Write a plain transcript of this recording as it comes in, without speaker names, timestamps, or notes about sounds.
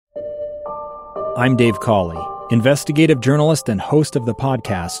I'm Dave Cawley, investigative journalist and host of the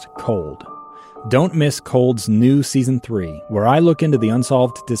podcast Cold. Don't miss Cold's new Season 3, where I look into the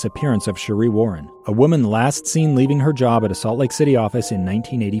unsolved disappearance of Sheree Warren, a woman last seen leaving her job at a Salt Lake City office in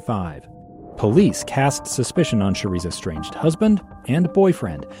 1985. Police cast suspicion on Sheree's estranged husband and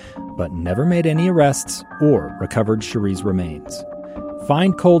boyfriend, but never made any arrests or recovered Sheree's remains.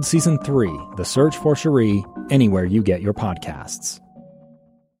 Find Cold Season 3, The Search for Sheree, anywhere you get your podcasts.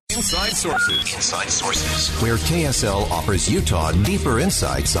 Inside Sources, where KSL offers Utah deeper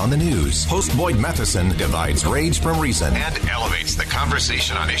insights on the news. Host Boyd Matheson divides rage from reason and elevates the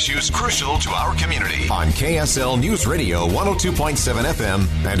conversation on issues crucial to our community. On KSL News Radio 102.7 FM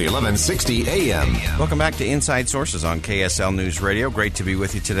and 1160 AM. Welcome back to Inside Sources on KSL News Radio. Great to be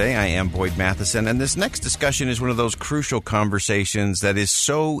with you today. I am Boyd Matheson, and this next discussion is one of those crucial conversations that is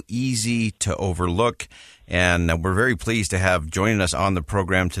so easy to overlook. And we're very pleased to have joining us on the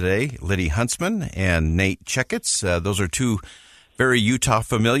program today, Liddy Huntsman and Nate Checketts. Those are two very Utah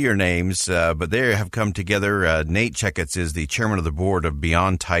familiar names, but they have come together. Nate Checketts is the chairman of the board of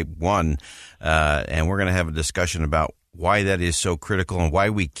Beyond Type 1, and we're going to have a discussion about why that is so critical and why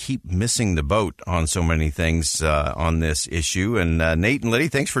we keep missing the boat on so many things on this issue. And Nate and Liddy,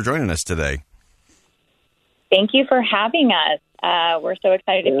 thanks for joining us today. Thank you for having us. We're so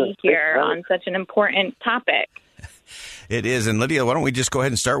excited to be here on such an important topic. It is. And Lydia, why don't we just go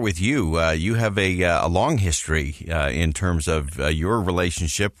ahead and start with you? You have a long history in terms of your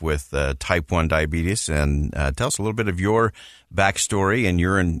relationship with type 1 diabetes. And tell us a little bit of your backstory and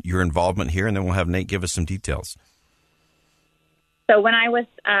your involvement here, and then we'll have Nate give us some details. So when I was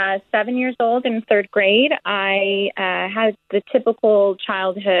 7 years old in third grade, I had the typical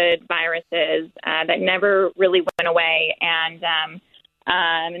childhood viruses that never really went away. And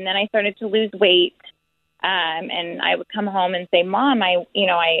then I started to lose weight. And I would come home and say, Mom, I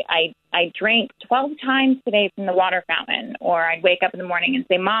drank 12 times today from the water fountain. Or I'd wake up in the morning and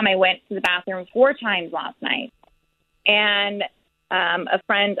say, Mom, I went to the bathroom 4 times last night. And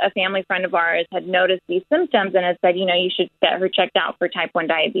a family friend of ours had noticed these symptoms and had said, you should get her checked out for type 1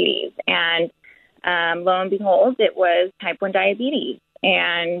 diabetes. And lo and behold, it was type 1 diabetes.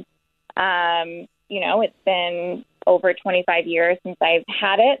 And, it's been over 25 years since I've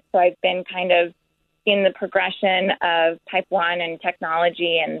had it. So I've been kind of in the progression of type 1 and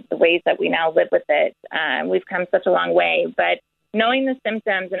technology and the ways that we now live with it. We've come such a long way. But knowing the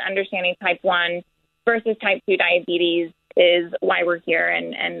symptoms and understanding type 1 versus type 2 diabetes is why we're here,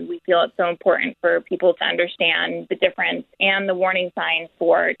 and we feel it's so important for people to understand the difference and the warning signs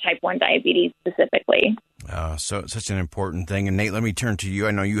for type 1 diabetes specifically. So such an important thing. And Nate, let me turn to you.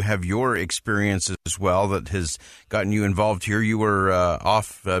 I know you have your experience as well that has gotten you involved here. You were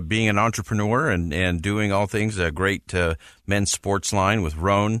off being an entrepreneur and doing all things, a great men's sports line with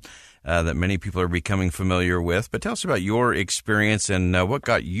Roan that many people are becoming familiar with. But tell us about your experience and what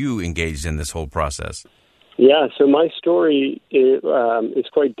got you engaged in this whole process. Yeah, so my story is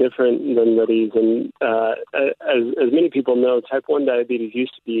quite different than Liddy's, and as many people know, type 1 diabetes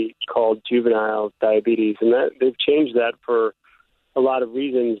used to be called juvenile diabetes, and that they've changed that for a lot of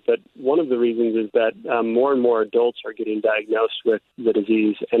reasons, but one of the reasons is that more and more adults are getting diagnosed with the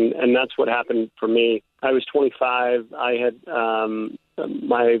disease, and that's what happened for me. I was 25. I had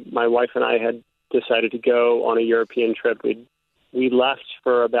my wife and I had decided to go on a European trip. We left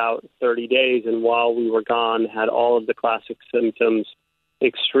for about 30 days, and while we were gone, had all of the classic symptoms: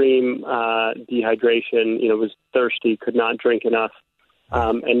 extreme dehydration, was thirsty, could not drink enough,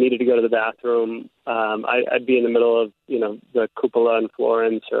 and needed to go to the bathroom. I'd be in the middle of, the cupola in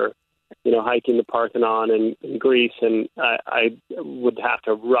Florence, or, hiking the Parthenon in Greece, and I would have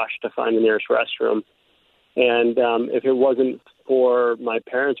to rush to find the nearest restroom. And if it wasn't for my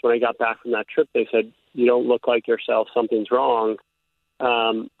parents, when I got back from that trip, they said, "You don't look like yourself, something's wrong,"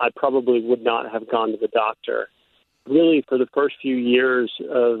 I probably would not have gone to the doctor. Really, for the first few years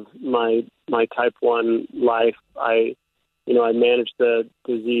of my type 1 life, I managed the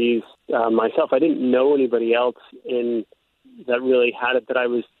disease myself. I didn't know anybody else that really had it that I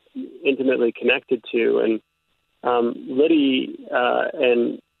was intimately connected to. And Liddy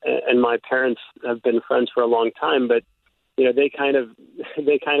and my parents have been friends for a long time, but they kind of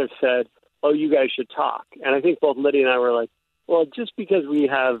said, "Oh, you guys should talk." And I think both Liddy and I were like, well, just because we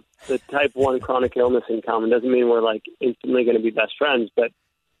have the type 1 chronic illness in common doesn't mean we're like instantly going to be best friends. But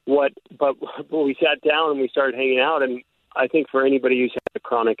we sat down and we started hanging out, and I think for anybody who's had a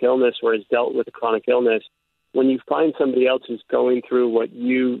chronic illness or has dealt with a chronic illness, when you find somebody else who's going through what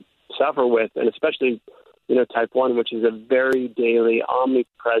you suffer with, and especially, type 1, which is a very daily,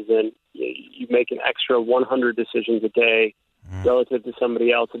 omnipresent, you make an extra 100 decisions a day, relative to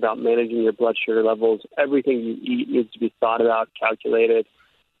somebody else about managing your blood sugar levels. Everything you eat needs to be thought about, calculated.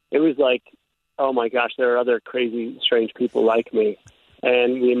 It was like, oh my gosh, there are other crazy, strange people like me.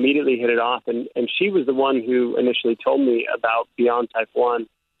 And we immediately hit it off. And she was the one who initially told me about Beyond Type 1,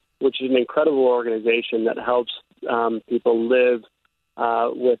 which is an incredible organization that helps people live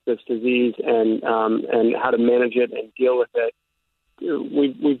with this disease and how to manage it and deal with it.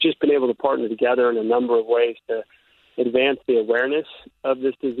 We've just been able to partner together in a number of ways to advance the awareness of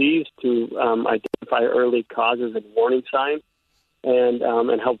this disease, to identify early causes and warning signs,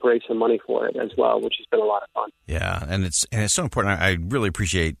 and help raise some money for it as well, which has been a lot of fun. Yeah, and it's so important. I really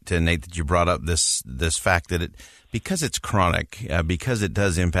appreciate, Nate, that you brought up this fact that because it's chronic, because it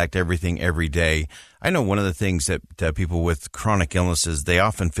does impact everything every day. I know one of the things that people with chronic illnesses, they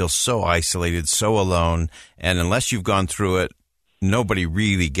often feel so isolated, so alone, and unless you've gone through it, nobody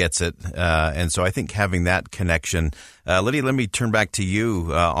really gets it. And so I think having that connection, Lydia, let me turn back to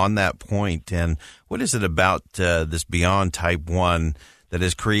you on that point. And what is it about this Beyond Type 1 that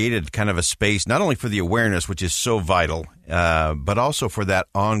has created kind of a space, not only for the awareness, which is so vital, but also for that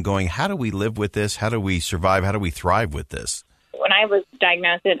ongoing, how do we live with this? How do we survive? How do we thrive with this? When I was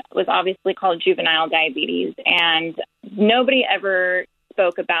diagnosed, it was obviously called juvenile diabetes, and nobody ever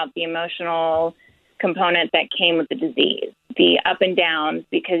spoke about the emotional component that came with the disease, the up and downs,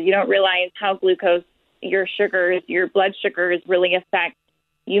 because you don't realize how glucose, your sugars, your blood sugars really affect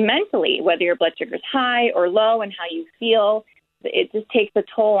you mentally, whether your blood sugar is high or low, and how you feel. It just takes a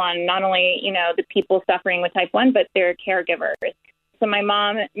toll on not only, the people suffering with type 1, but their caregivers. So my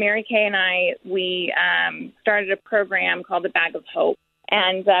mom, Mary Kay, and I, we started a program called the Bag of Hope.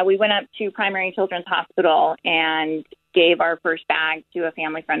 And we went up to Primary Children's Hospital and gave our first bag to a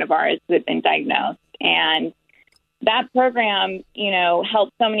family friend of ours who had been diagnosed. And that program,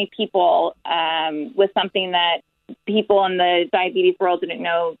 helped so many people with something that people in the diabetes world didn't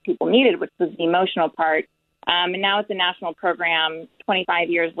know people needed, which was the emotional part. And now it's a national program 25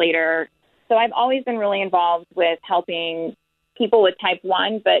 years later. So I've always been really involved with helping people with type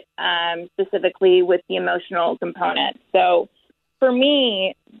 1, but specifically with the emotional component. So for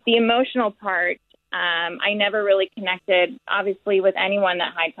me, the emotional part, I never really connected, obviously, with anyone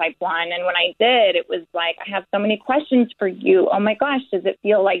that had type 1. And when I did, it was like, I have so many questions for you. Oh, my gosh, does it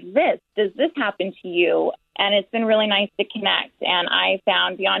feel like this? Does this happen to you? And it's been really nice to connect. And I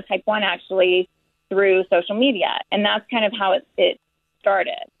found Beyond Type 1 actually through social media. And that's kind of how it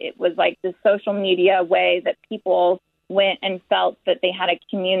started. It was like this social media way that people went and felt that they had a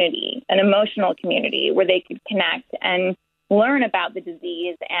community, an emotional community where they could connect and learn about the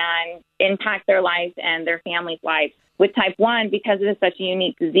disease and impact their lives and their families' lives with type 1, because it is such a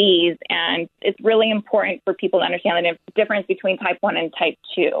unique disease. And it's really important for people to understand the difference between type 1 and type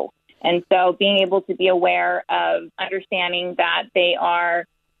 2. And so being able to be aware of understanding that they are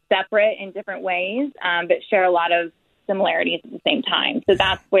separate in different ways, but share a lot of similarities at the same time. So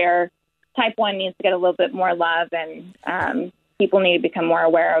that's where type 1 needs to get a little bit more love, and people need to become more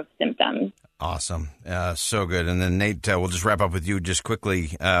aware of symptoms. Awesome. So good. And then, Nate, we'll just wrap up with you just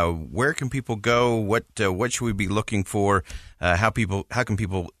quickly. Where can people go? What should we be looking for? How can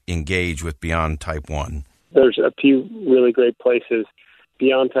people engage with Beyond Type 1? There's a few really great places.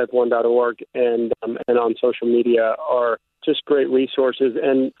 BeyondType1.org and on social media are just great resources.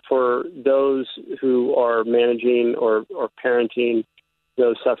 And for those who are managing or parenting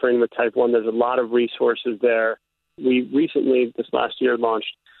those suffering with type 1, there's a lot of resources there. We recently, this last year,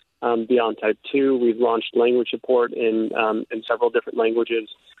 launched Beyond Type 2. We've launched language support in several different languages.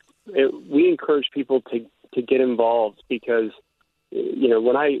 We encourage people to get involved because,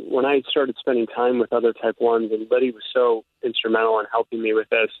 when I started spending time with other type 1s, and Letty was so instrumental in helping me with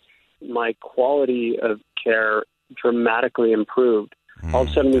this, my quality of care dramatically improved. All of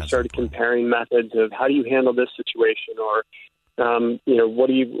a sudden, we started comparing methods of how do you handle this situation, or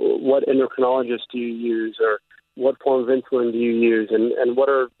what endocrinologist do you use, or what form of insulin do you use, and what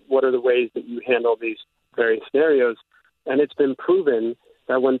are the ways that you handle these various scenarios. And it's been proven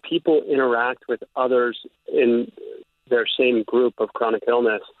that when people interact with others in their same group of chronic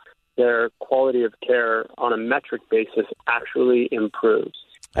illness, their quality of care on a metric basis actually improves.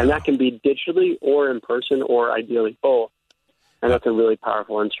 And that can be digitally or in person or ideally both. And that's a really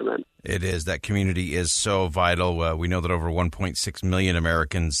powerful instrument. It is. That community is so vital. We know that over 1.6 million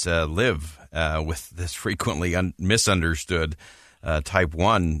Americans live with this frequently misunderstood type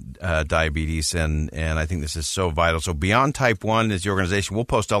 1 diabetes, and I think this is so vital. So Beyond Type 1 is the organization. We'll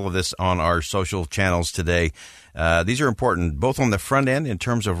post all of this on our social channels today. These are important, both on the front end in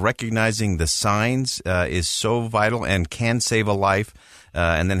terms of recognizing the signs is so vital and can save a life,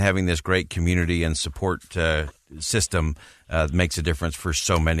 and then having this great community and support system makes a difference for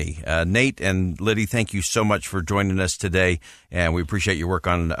so many. Nate and Liddy, thank you so much for joining us today, and we appreciate your work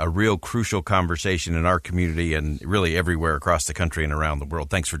on a real crucial conversation in our community and really everywhere across the country and around the world.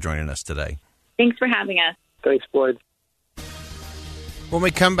 Thanks for joining us today. Thanks for having us. Thanks, Boyd. When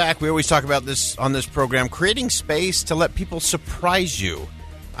we come back, we always talk about this on this program, creating space to let people surprise you.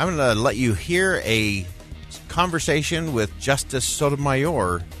 I'm going to let you hear a conversation with Justice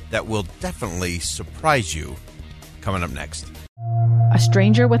Sotomayor that will definitely surprise you. Coming up next. A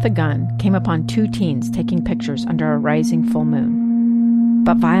stranger with a gun came upon two teens taking pictures under a rising full moon.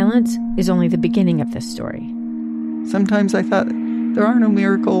 But violence is only the beginning of this story. Sometimes I thought, there are no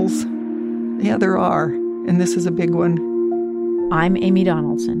miracles. Yeah, there are, and this is a big one. I'm Amy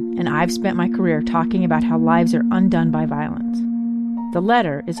Donaldson, and I've spent my career talking about how lives are undone by violence. The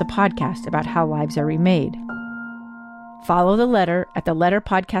Letter is a podcast about how lives are remade. Follow The Letter at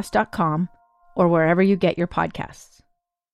theletterpodcast.com or wherever you get your podcasts.